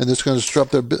 and it's going to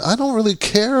disrupt their business. I don't really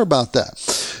care about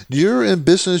that. You're in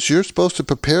business, you're supposed to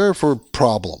prepare for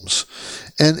problems.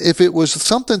 And if it was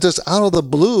something just out of the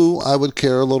blue, I would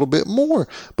care a little bit more.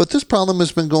 But this problem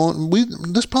has been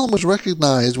this problem was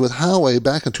recognized with Huawei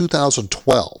back in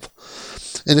 2012.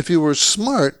 And if you were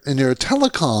smart and you're a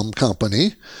telecom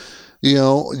company,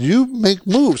 you make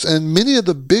moves. And many of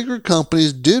the bigger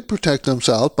companies did protect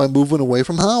themselves by moving away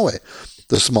from Huawei.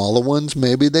 The smaller ones,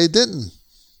 maybe they didn't.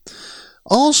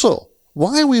 Also,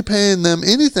 why are we paying them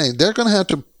anything? They're going to have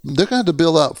to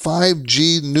build out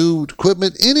 5G new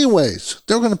equipment anyways.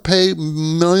 They're going to pay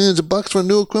millions of bucks for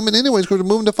new equipment anyways because we're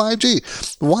moving to 5G.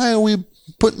 Why are we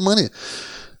putting money?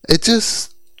 It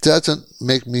just doesn't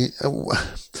make me...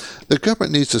 The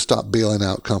government needs to stop bailing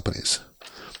out companies.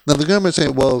 Now, the government's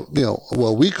saying,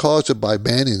 we caused it by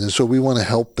banning them, so we want to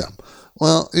help them.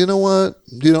 Well, you know what?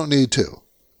 You don't need to.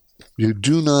 You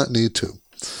do not need to.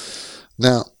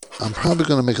 Now, I'm probably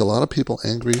going to make a lot of people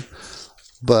angry,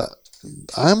 but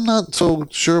I'm not so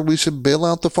sure we should bail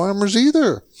out the farmers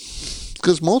either,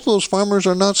 because most of those farmers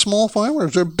are not small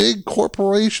farmers. They're big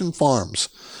corporation farms.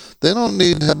 They don't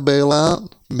need to bail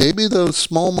out. Maybe those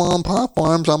small mom and pop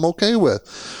farms I'm okay with,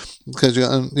 because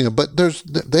but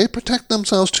they protect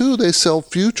themselves too. They sell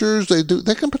futures.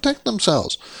 They can protect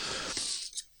themselves.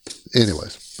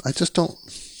 Anyways, I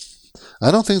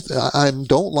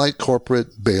don't like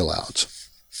corporate bailouts.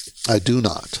 I do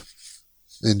not,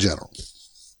 in general.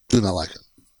 Do not like it.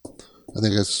 I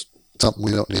think it's something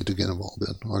we don't need to get involved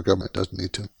in. Our government doesn't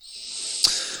need to.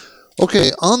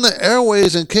 Okay, on the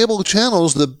airways and cable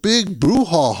channels, the big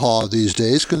brouhaha these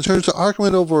days concerns the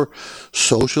argument over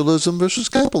socialism versus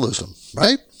capitalism,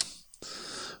 right?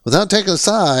 Without taking a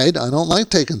side, I don't like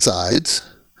taking sides.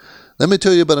 Let me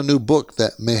tell you about a new book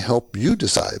that may help you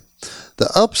decide.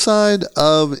 The Upside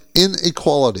of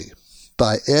Inequality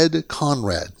by Ed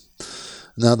Conrad.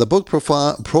 Now, the book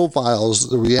profiles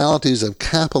the realities of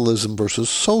capitalism versus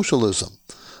socialism.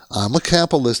 I'm a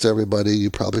capitalist, everybody. You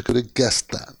probably could have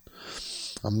guessed that.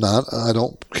 I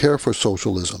don't care for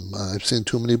socialism. I've seen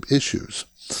too many issues.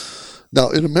 Now,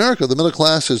 in America, the middle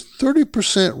class is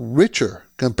 30% richer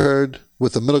compared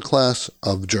with the middle class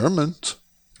of Germans.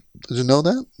 Did you know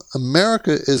that?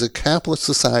 America is a capitalist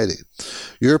society.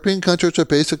 European countries are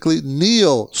basically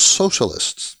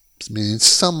neo-socialists, meaning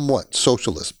somewhat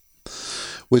socialist,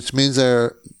 which means they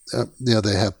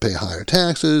have pay higher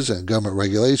taxes and government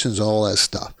regulations and all that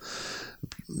stuff.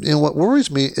 What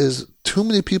worries me is too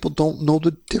many people don't know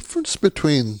the difference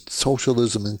between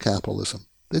socialism and capitalism.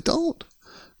 They don't.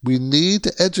 We need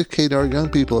to educate our young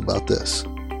people about this.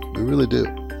 We really do.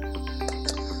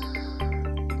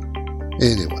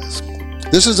 Anyways,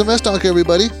 this is Invest Talk,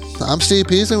 everybody. I'm Steve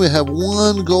Peasley. We have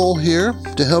one goal here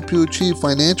to help you achieve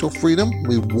financial freedom.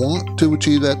 We want to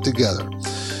achieve that together.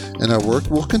 And our work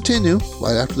will continue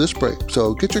right after this break.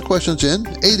 So get your questions in,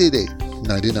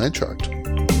 888-99-CHART.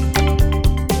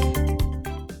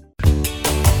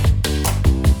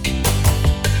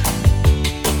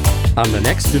 On the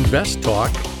next Invest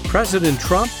Talk, President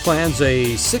Trump plans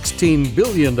a $16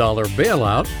 billion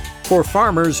bailout for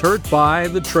farmers hurt by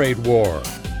the trade war.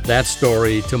 That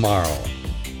story tomorrow.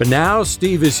 But now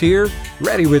Steve is here,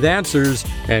 ready with answers,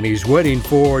 and he's waiting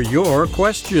for your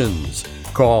questions.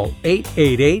 Call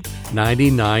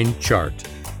 888-99-CHART.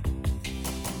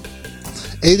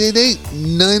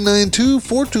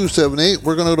 888-992-4278.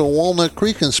 We're going to go to Walnut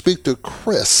Creek and speak to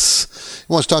Chris.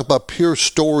 He wants to talk about Pure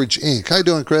Storage Inc. How you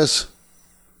doing, Chris?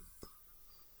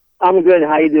 I'm good.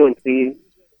 How you doing, Steve?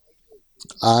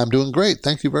 I'm doing great.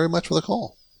 Thank you very much for the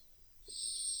call.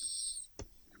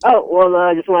 Oh, well,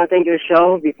 I just want to thank your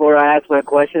show before I ask my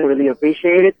question. Really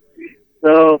appreciate it.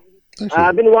 So,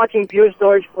 I've been watching Pure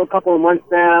Storage for a couple of months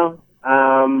now.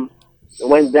 It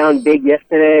went down big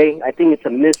yesterday. I think it's a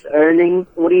missed earnings.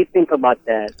 What do you think about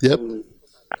that? Yep.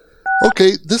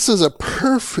 Okay, this is a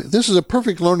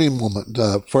perfect learning moment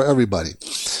for everybody.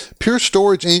 Pure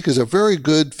Storage Inc. is a very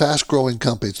good, fast-growing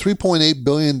company. It's $3.8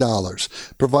 billion.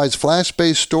 Provides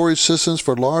flash-based storage systems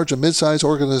for large and mid-sized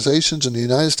organizations in the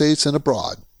United States and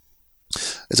abroad.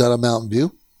 It's out of Mountain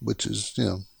View, which is,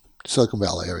 Silicon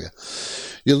Valley area.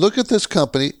 You look at this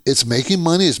company, it's making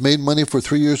money. It's made money for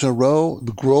 3 years in a row.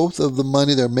 The growth of the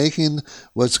money they're making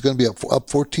was going to be up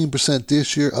 14%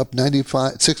 this year, up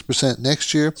 6%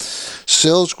 next year.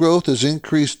 Sales growth has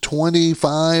increased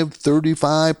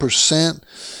 35%.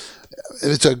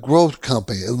 It's a growth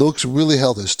company. It looks really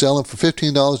healthy. It's selling for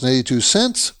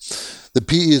 $15.82. The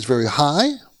PE is very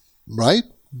high, right?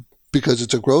 Because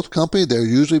it's a growth company, they're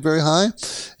usually very high.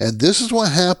 And this is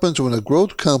what happens when a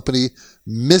growth company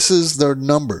misses their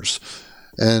numbers.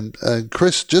 And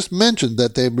Chris just mentioned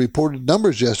that they reported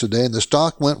numbers yesterday, and the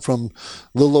stock went from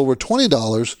a little over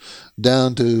 $20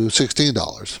 down to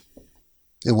 $16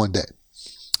 in one day.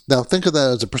 Now think of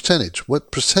that as a percentage.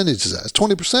 What percentage is that? It's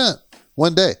 20%,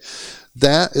 one day.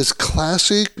 That is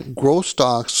classic growth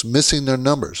stocks missing their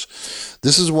numbers.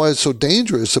 This is why it's so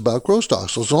dangerous about growth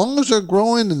stocks. So as long as they're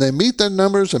growing and they meet their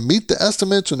numbers and meet the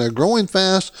estimates and they're growing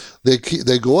fast, they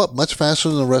go up much faster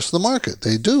than the rest of the market.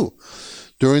 They do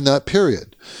during that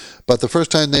period. But the first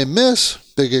time they miss,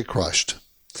 they get crushed.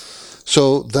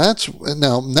 So that's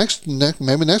now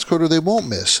maybe next quarter they won't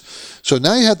miss. So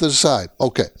now you have to decide,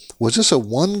 okay, was this a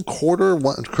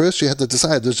Chris, you have to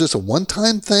decide, is this a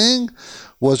one-time thing?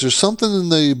 Was there something in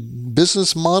the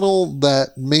business model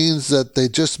that means that they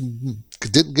just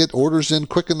didn't get orders in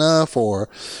quick enough, or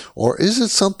is it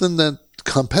something that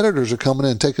competitors are coming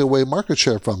in and taking away market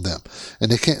share from them,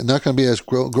 and they're not going to be as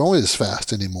growing as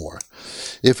fast anymore?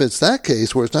 If it's that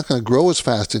case where it's not going to grow as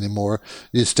fast anymore,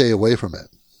 you stay away from it.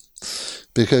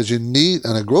 Because you need,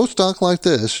 in a growth stock like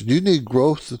this, you need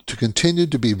growth to continue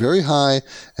to be very high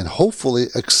and hopefully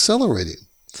accelerating.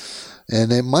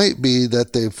 And it might be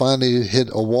that they finally hit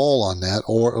a wall on that,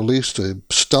 or at least a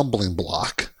stumbling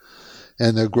block,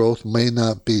 and their growth may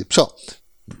not be. So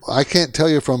I can't tell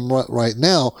you from right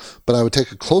now, but I would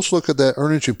take a close look at that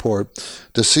earnings report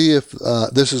to see if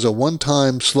this is a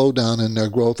one-time slowdown in their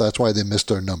growth. That's why they missed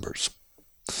their numbers.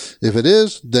 If it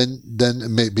is, then it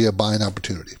may be a buying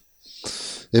opportunity.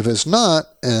 If it's not,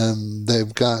 and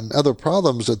they've gotten other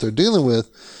problems that they're dealing with,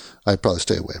 I'd probably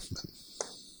stay away from it.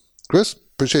 Chris,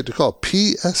 appreciate the call.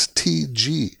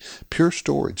 PSTG, Pure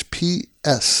Storage.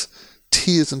 PS,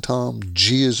 T as in Tom,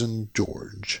 G as in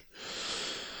George.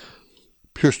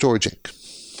 Pure Storage Inc.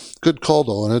 Good call,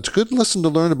 though, and it's a good lesson to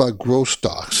learn about growth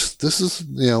stocks. This is,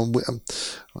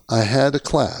 I had a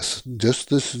class just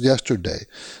this yesterday,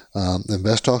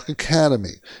 InvestTalk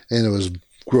Academy, and it was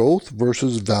growth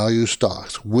versus value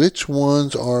stocks. Which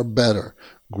ones are better?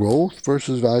 Growth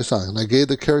versus value stocks. And I gave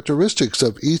the characteristics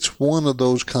of each one of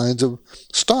those kinds of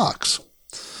stocks.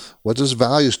 What does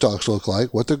value stocks look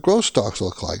like? What do growth stocks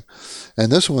look like? And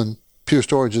this one, Pure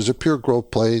Storage, is a pure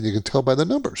growth play, and you can tell by the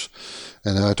numbers.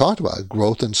 And I talked about it.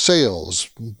 Growth in sales,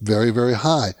 very, very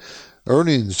high.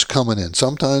 Earnings coming in.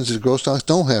 Sometimes these growth stocks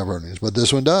don't have earnings, but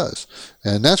this one does.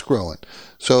 And that's growing.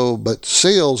 So, but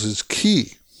sales is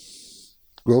key.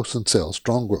 Growth and sales,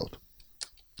 strong growth.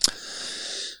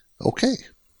 Okay.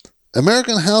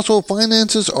 American household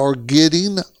finances are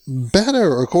getting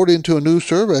better, according to a new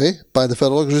survey by the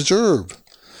Federal Reserve.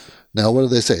 Now, what do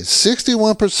they say?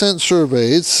 61%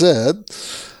 surveyed said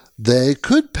they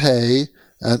could pay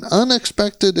an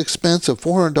unexpected expense of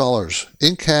 $400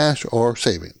 in cash or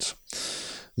savings.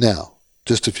 Now,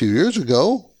 just a few years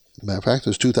ago, matter of fact, it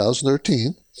was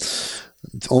 2013,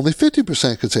 only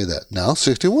 50% could say that. Now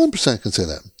 61% can say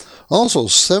that. Also,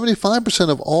 75%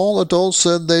 of all adults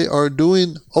said they are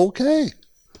doing okay.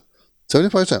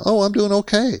 75%. Oh, I'm doing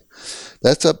okay.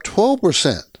 That's up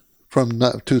 12% from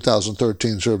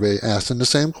 2013 survey asking the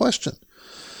same question.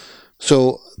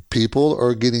 So people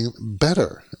are getting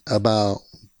better about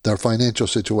their financial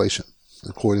situation,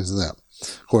 according to them,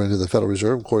 according to the Federal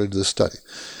Reserve, according to this study.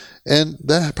 And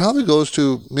that probably goes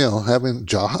to, having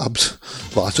jobs,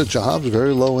 lots of jobs,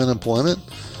 very low unemployment.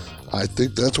 I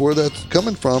think that's where that's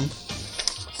coming from.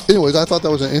 Anyways, I thought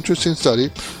that was an interesting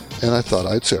study, and I thought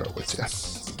I'd share it with you.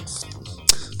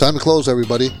 Time to close,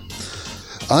 everybody.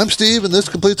 I'm Steve, and this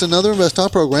completes another Invest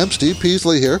Talk program. Steve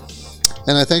Peasley here,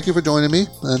 and I thank you for joining me,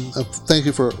 and thank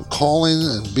you for calling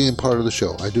and being part of the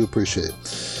show. I do appreciate it.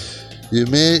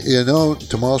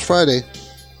 Tomorrow's Friday,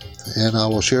 and I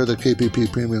will share the KPP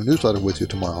Premium newsletter with you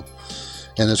tomorrow,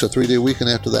 and it's a 3-day weekend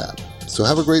after that. So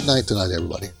have a great night tonight,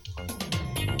 everybody.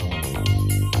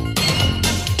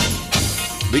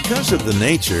 Because of the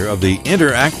nature of the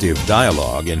interactive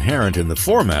dialogue inherent in the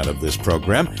format of this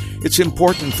program, it's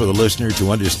important for the listener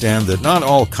to understand that not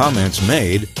all comments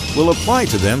made will apply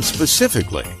to them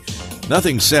specifically.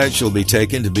 Nothing said shall be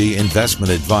taken to be investment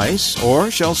advice,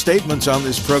 or shall statements on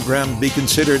this program be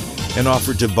considered an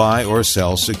offer to buy or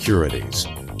sell securities.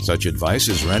 Such advice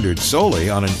is rendered solely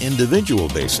on an individual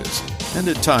basis, and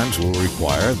at times will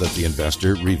require that the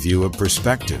investor review a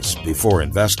prospectus before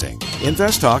investing.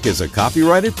 Invest Talk is a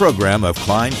copyrighted program of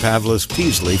Klein Pavlis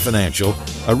Peasley Financial,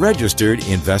 a registered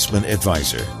investment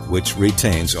advisor, which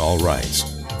retains all rights.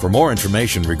 For more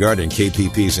information regarding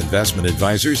KPP's investment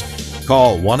advisors,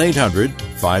 call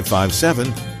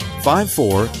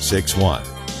 1-800-557-5461.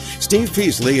 Steve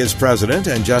Peasley is President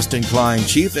and Justin Klein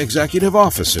Chief Executive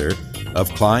Officer of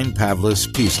Klein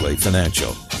Pavlis Peasley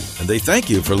Financial. And they thank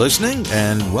you for listening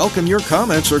and welcome your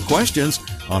comments or questions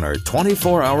on our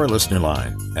 24-hour listener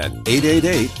line at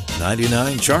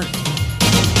 888-99-CHART.